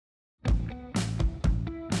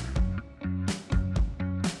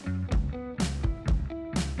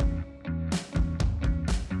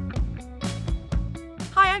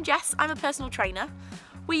I'm Jess, I'm a personal trainer.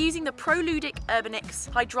 We're using the Proludic Urbanix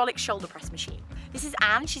hydraulic shoulder press machine. This is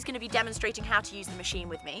Anne, she's going to be demonstrating how to use the machine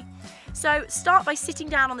with me. So start by sitting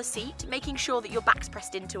down on the seat, making sure that your back's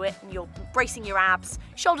pressed into it and you're bracing your abs,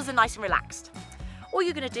 shoulders are nice and relaxed. All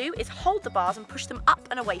you're going to do is hold the bars and push them up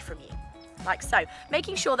and away from you, like so.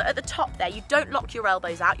 Making sure that at the top there you don't lock your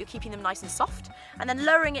elbows out, you're keeping them nice and soft, and then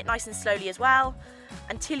lowering it nice and slowly as well,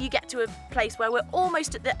 until you get to a place where we're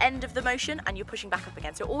almost at the end of the motion and you're pushing back up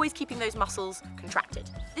again. So always keeping those muscles contracted.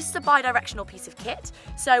 This is a bi-directional piece of kit.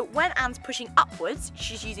 So when Anne's pushing upwards,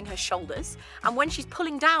 she's using her shoulders. And when she's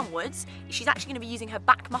pulling downwards, she's actually going to be using her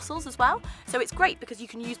back muscles as well. So it's great because you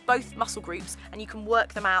can use both muscle groups and you can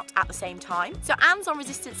work them out at the same time. So Anne's on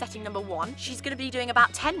resistance setting number 1. She's going to be doing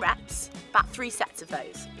about 10 reps, about 3 sets of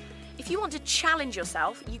those. If you want to challenge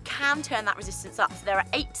yourself, you can turn that resistance up. So there are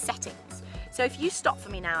 8 settings. So if you stop for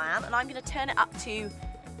me now, Anne, and I'm going to turn it up to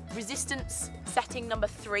resistance setting number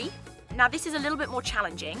 3. Now this is a little bit more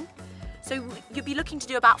challenging. So you'll be looking to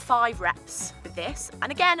do about 5 reps with this.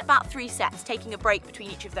 And again, about 3 sets, taking a break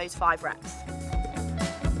between each of those 5 reps.